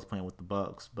get those playing with the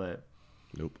Bucks, but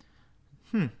nope.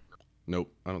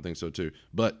 Nope, I don't think so too.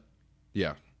 But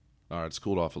yeah, all right, it's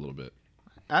cooled off a little bit.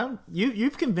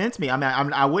 You've convinced me. I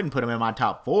mean, I wouldn't put him in my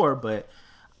top 4, but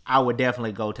I would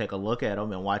definitely go take a look at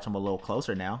him and watch him a little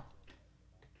closer now.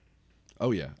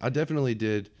 Oh yeah, I definitely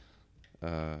did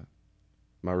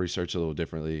my research a little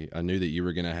differently. I knew that you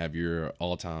were going to have your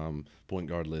all-time point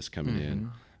guard list coming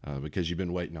in because you've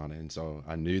been waiting on it, and so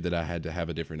I knew that I had to have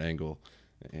a different angle.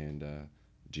 And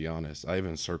Giannis, I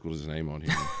even circled his name on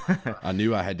here. I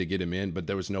knew I had to get him in, but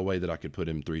there was no way that I could put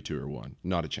him 3, 2, or 1.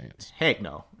 Not a chance. Heck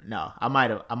no. I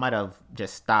might have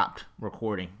just stopped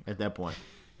recording at that point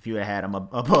if you had him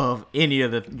above any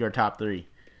of your top 3.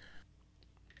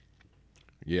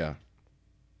 Yeah.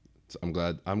 So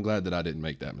I'm glad that I didn't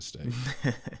make that mistake.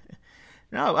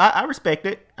 No, I respect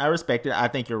it. I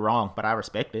think you're wrong, but I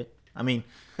respect it. I mean,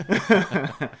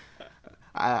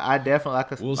 I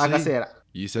definitely, I said.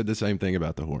 You said the same thing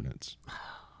about the Hornets.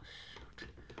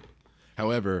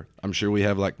 However, I'm sure we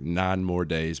have like 9 more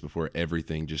days before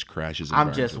everything just crashes.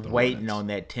 I'm just waiting on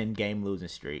that 10-game losing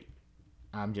streak.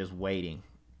 I'm just waiting.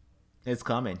 It's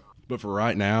coming. But for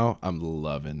right now, I'm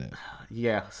loving it.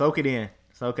 Yeah, soak it in.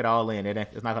 Soak it all in.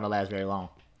 It's not going to last very long.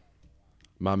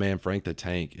 My man Frank the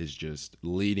Tank is just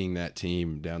leading that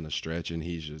team down the stretch, and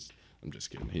I'm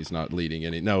just kidding. He's not leading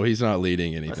any. No, he's not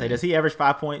leading anything. Does he average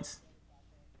 5 points?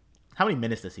 How many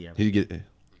minutes does he average?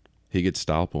 He gets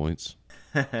style points.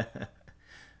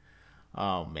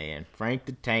 Oh man, Frank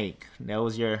the Tank. That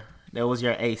was your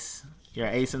ace. Your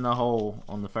ace in the hole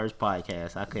on the first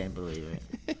podcast. I couldn't believe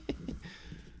it.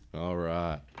 All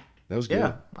right. That was good.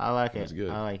 Yeah, I like it. That was good.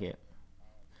 I like it.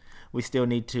 We still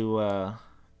need to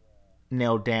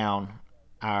nail down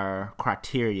our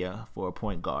criteria for a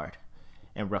point guard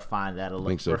and refine that a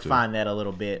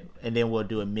little bit, and then we'll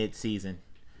do a mid-season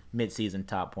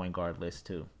top point guard list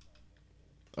too.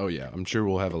 Oh yeah, I'm sure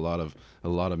we'll have a lot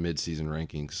of mid-season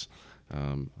rankings.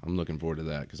 I'm looking forward to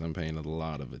that because I'm paying a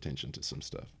lot of attention to some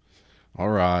stuff. All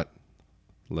right,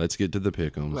 let's get to the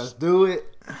pick'ems. Let's do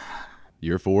it.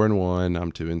 You're 4-1.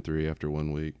 I'm 2-3 after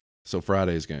 1 week. So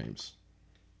Friday's games: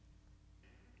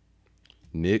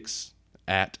 Knicks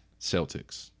at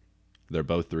Celtics. They're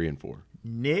both 3-4.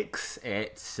 Knicks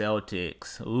at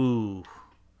Celtics. Ooh,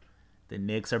 the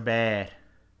Knicks are bad.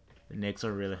 The Knicks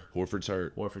are really. Horford's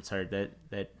hurt.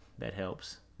 That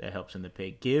helps. That helps in the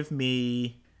pick. Give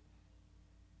me.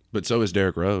 But so is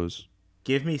Derrick Rose.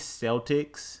 Give me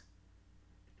Celtics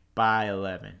by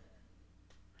 11.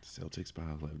 Celtics by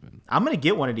 11. I'm gonna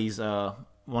get one of these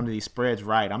spreads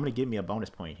right. I'm gonna give me a bonus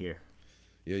point here.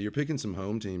 Yeah, you're picking some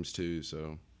home teams too,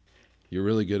 so you're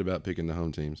really good about picking the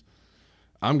home teams.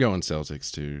 I'm going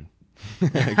Celtics too,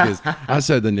 because I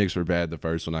said the Knicks were bad the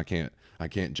first one. I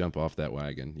can't jump off that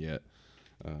wagon yet.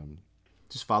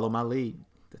 Just follow my lead.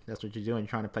 That's what you're doing. You're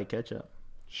trying to play catch up.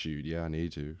 Shoot, yeah, I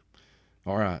need to.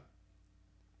 All right.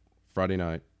 Friday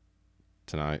night,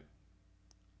 tonight,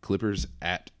 Clippers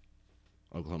at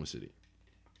Oklahoma City.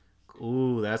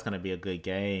 Ooh, that's going to be a good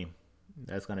game.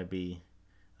 That's going to be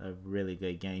a really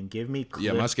good game. Give me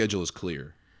Yeah, my schedule is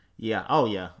clear. Yeah. Oh,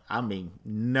 yeah. I mean,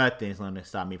 nothing's going to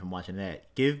stop me from watching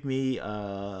that. Give me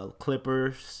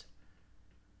Clippers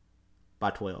by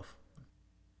 12.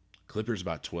 Clippers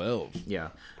by 12.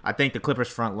 Yeah. I think the Clippers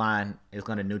front line is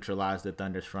going to neutralize the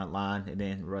Thunder's front line, and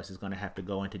then Russ is going to have to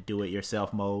go into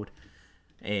do-it-yourself mode.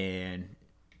 And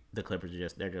the Clippers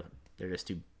they're just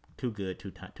too good,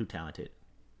 too talented.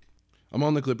 I'm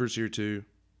on the Clippers here too.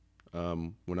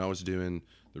 When I was doing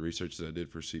the research that I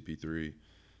did for CP3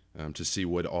 to see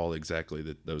what all exactly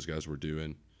that those guys were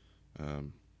doing,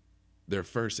 their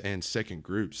first and second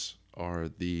groups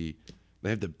they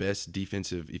have the best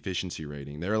defensive efficiency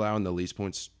rating. They're allowing the least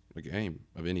points a game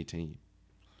of any team.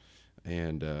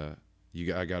 And I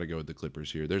got to go with the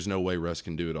Clippers here. There's no way Russ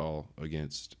can do it all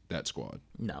against that squad.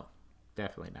 No,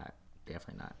 definitely not.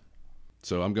 Definitely not.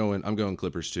 So I'm going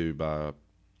Clippers too by,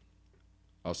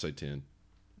 I'll say 10.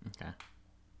 Okay.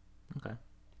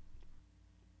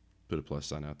 Put a plus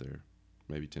sign out there.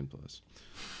 Maybe 10 plus.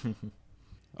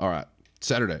 All right.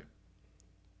 Saturday.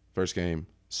 First game.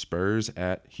 Spurs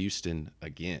at Houston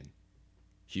again.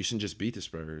 Houston just beat the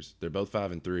Spurs. They're both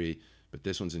 5-3, but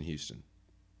this one's in Houston.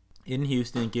 In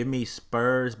Houston, give me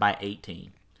Spurs by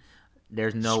 18.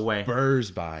 There's no way.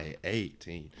 Spurs by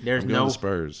 18. There's I'm going with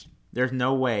Spurs. There's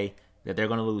no way that they're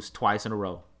going to lose twice in a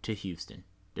row to Houston.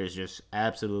 There's just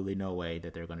absolutely no way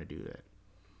that they're going to do that.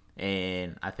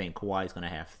 And I think Kawhi's going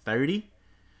to have 30.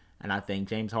 And I think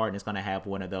James Harden is going to have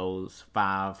one of those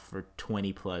 5 for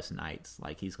 20 plus nights.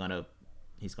 Like he's going to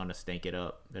stink it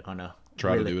up. They're going to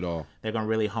try to do it all. They're going to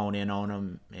really hone in on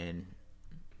him, and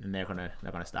they're going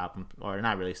to stop him, or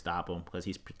not really stop him because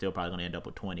he's still probably going to end up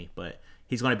with 20. But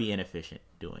he's going to be inefficient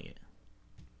doing it.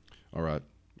 All right,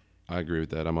 I agree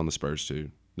with that. I'm on the Spurs too.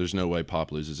 There's no way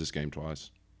Pop loses this game twice.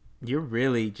 You're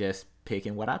really just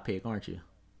picking what I pick, aren't you?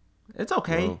 It's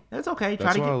okay. Well, it's okay.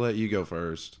 That's why I'll let you go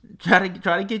first. Try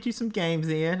to get you some games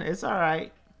in. It's all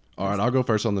right. All right, I'll go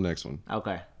first on the next one.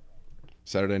 Okay.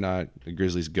 Saturday night, the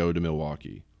Grizzlies go to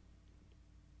Milwaukee.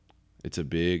 It's a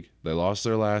big. They lost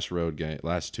their last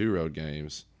two road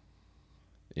games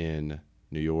in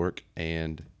New York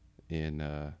and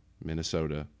in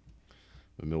Minnesota.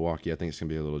 But Milwaukee, I think it's gonna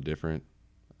be a little different.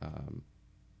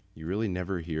 You really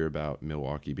never hear about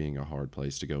Milwaukee being a hard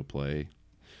place to go play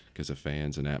because of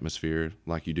fans and atmosphere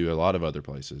like you do a lot of other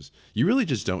places. You really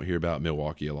just don't hear about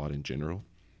Milwaukee a lot in general.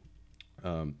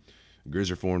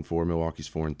 Grizz are 4-4. Milwaukee's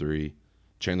 4-3.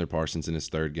 Chandler Parsons in his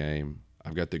third game.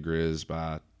 I've got the Grizz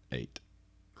by 8.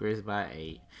 Grizz by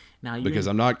 8. Now because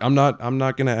I'm not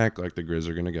gonna act like the Grizz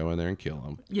are gonna go in there and kill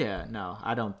them. Yeah, no,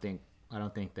 I don't think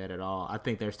that at all. I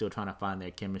think they're still trying to find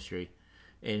their chemistry,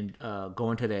 and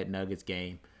going to that Nuggets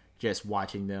game, just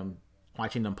watching them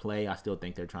play, I still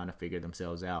think they're trying to figure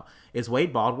themselves out. Is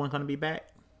Wade Baldwin going to be back?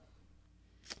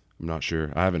 I'm not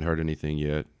sure. I haven't heard anything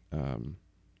yet.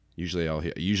 Usually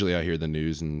I hear the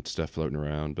news and stuff floating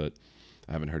around, but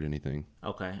I haven't heard anything.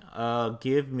 Okay.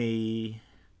 Give me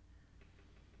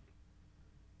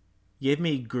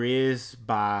Grizz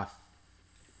by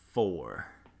 4.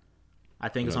 I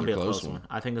think it's going to be a close one.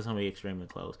 I think it's going to be extremely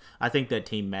close. I think that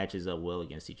team matches up well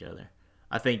against each other.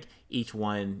 I think each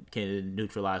one can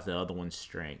neutralize the other one's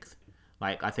strength.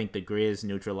 Like, I think the Grizz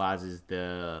neutralizes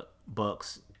the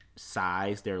Bucks'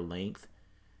 size, their length,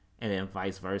 and then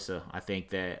vice versa. I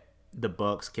think that the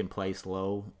Bucks can play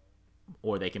slow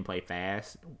or they can play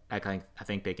fast. I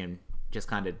think they can just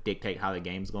kind of dictate how the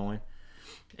game's going.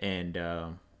 And,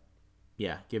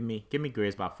 yeah, give me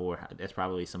Grizz by 4. That's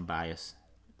probably some bias.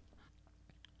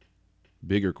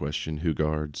 Bigger question, who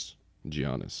guards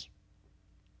Giannis?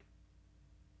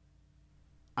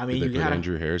 I mean, Did they put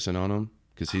Andrew Harrison on him?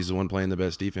 Because he's the one playing the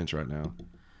best defense right now.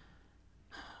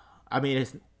 I mean,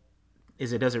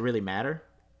 does it really matter?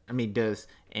 I mean, does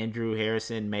Andrew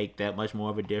Harrison make that much more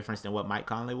of a difference than what Mike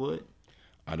Conley would?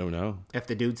 I don't know. If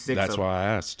the dude's 6', that's why I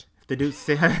asked. If the dude's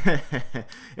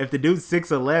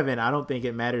 6'11", I don't think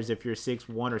it matters if you're 6'1"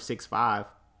 or 6'5".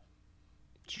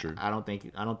 It's true. I don't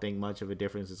think much of a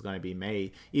difference is going to be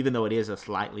made, even though it is a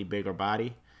slightly bigger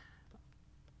body.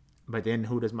 But then,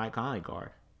 who does Mike Conley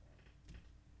guard?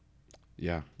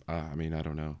 Yeah, I mean, I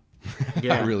don't know.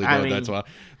 Yeah, I really don't.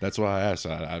 That's why I asked.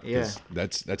 Yeah.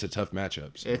 That's a tough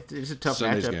matchup. So. It's a tough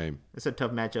Sunday's matchup. Game. It's a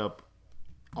tough matchup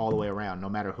all the way around. No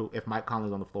matter who, if Mike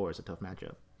Conley's on the floor, it's a tough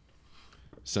matchup.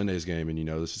 Sunday's game, and you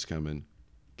know this is coming.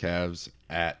 Cavs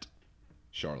at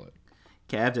Charlotte.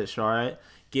 Cavs at Charlotte.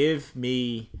 Give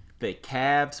me the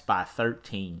Cavs by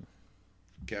 13.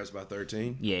 Cavs by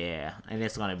 13? Yeah, and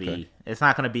it's gonna be Okay. It's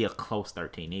not gonna be a close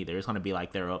 13 either. It's gonna be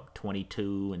like they're up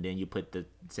 22, and then you put the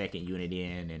second unit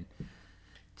in and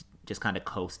just kind of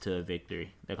coast to a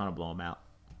victory. They're gonna blow them out.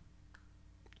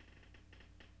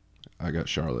 I got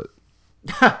Charlotte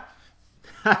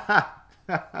by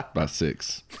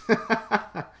 6. All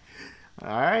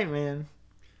right, man.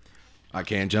 I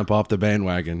can't jump off the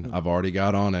bandwagon. I've already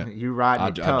got on it. You riding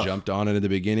it tough. I jumped on it at the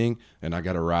beginning, and I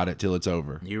got to ride it till it's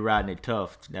over. You riding it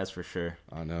tough, that's for sure.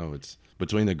 I know. It's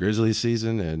between the Grizzlies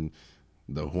season and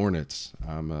the Hornets.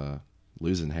 I'm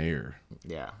losing hair.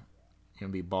 Yeah. You're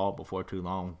going to be bald before too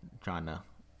long trying to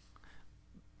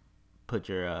put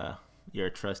your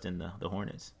trust in the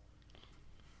Hornets.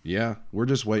 Yeah, we're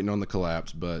just waiting on the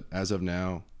collapse, but as of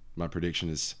now, my prediction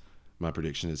is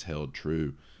held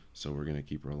true. So we're going to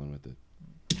keep rolling with it.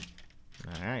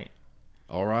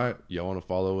 All right. Y'all want to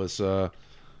follow us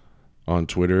on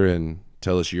Twitter and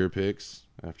tell us your picks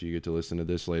after you get to listen to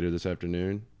this later this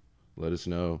afternoon? Let us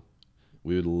know.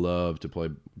 We would love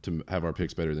to have our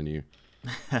picks better than you.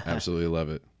 Absolutely love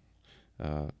it.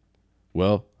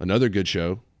 Well, another good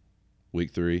show.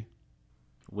 Week 3.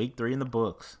 Week 3 in the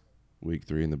books.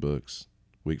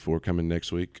 Week 4 coming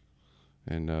next week.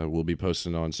 And we'll be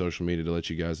posting on social media to let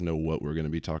you guys know what we're going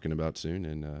to be talking about soon.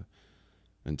 And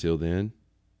until then,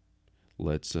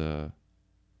 let's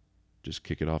just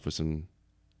kick it off with some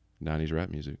 90s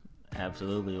rap music.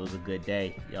 Absolutely. It was a good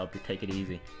day. Y'all take it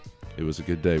easy. It was a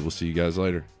good day. We'll see you guys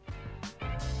later.